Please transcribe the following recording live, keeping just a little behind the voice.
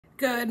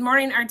Good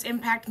morning, Arts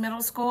Impact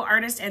Middle School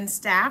artists and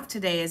staff.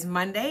 Today is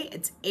Monday.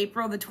 It's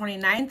April the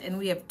 29th, and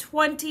we have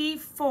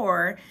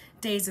 24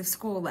 days of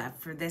school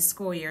left for this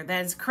school year.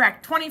 That is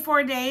correct,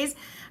 24 days.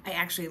 I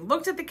actually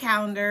looked at the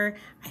calendar.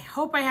 I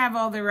hope I have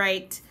all the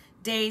right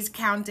days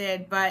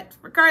counted, but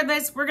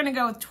regardless, we're gonna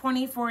go with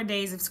 24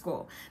 days of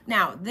school.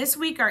 Now, this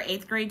week, our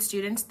 8th grade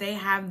students, they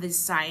have the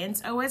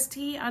science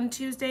OST on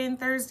Tuesday and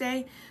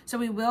Thursday, so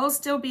we will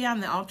still be on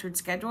the altered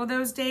schedule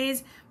those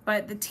days,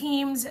 but the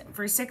teams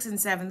for 6th and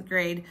 7th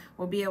grade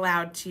will be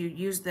allowed to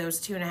use those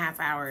 2.5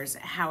 hours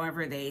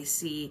however they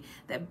see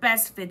that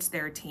best fits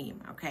their team,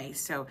 okay?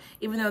 So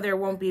even though there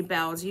won't be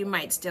bells, you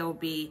might still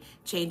be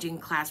changing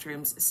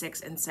classrooms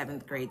 6th and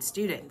 7th grade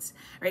students.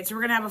 All right, so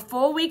we're gonna have a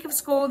full week of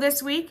school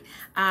this week.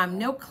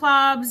 No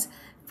clubs,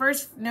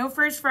 no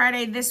First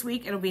Friday this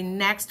week, it'll be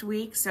next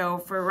week. So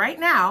for right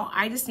now,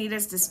 I just need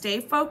us to stay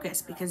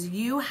focused because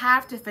you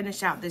have to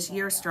finish out this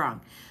year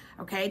strong.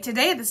 Okay,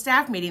 today at the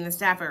staff meeting, the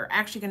staff are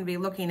actually going to be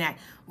looking at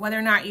whether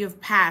or not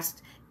you've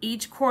passed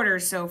each quarter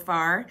so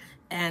far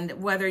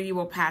and whether you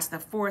will pass the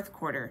 4th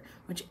quarter,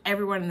 which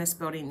everyone in this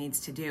building needs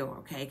to do,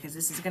 okay? Because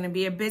this is going to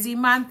be a busy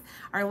month.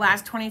 Our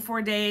last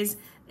 24 days,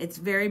 it's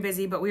very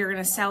busy, but we are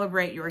going to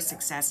celebrate your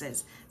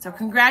successes. So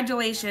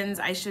congratulations,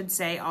 I should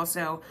say,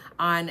 also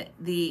on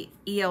the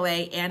ELA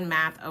and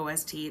math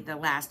OST the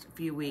last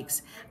few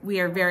weeks. We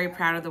are very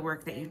proud of the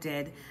work that you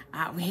did.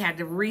 We had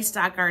to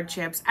restock our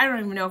chips. I don't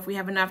even know if we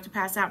have enough to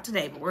pass out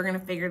today, but we're going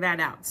to figure that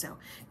out. So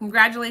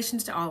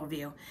congratulations to all of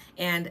you.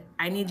 And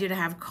I need you to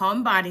have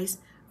calm bodies,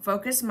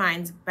 focused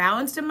minds,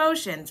 balanced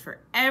emotions for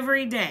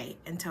every day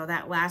until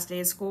that last day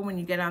of school when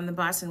you get on the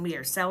bus and we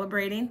are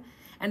celebrating.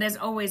 And as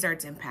always,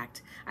 Arts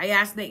Impact, I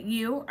ask that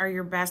you are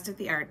your best at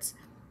the arts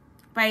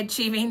by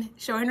achieving,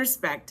 showing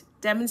respect,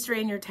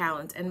 demonstrating your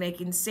talents, and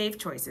making safe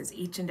choices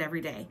each and every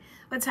day.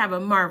 Let's have a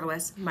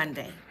marvelous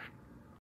Monday.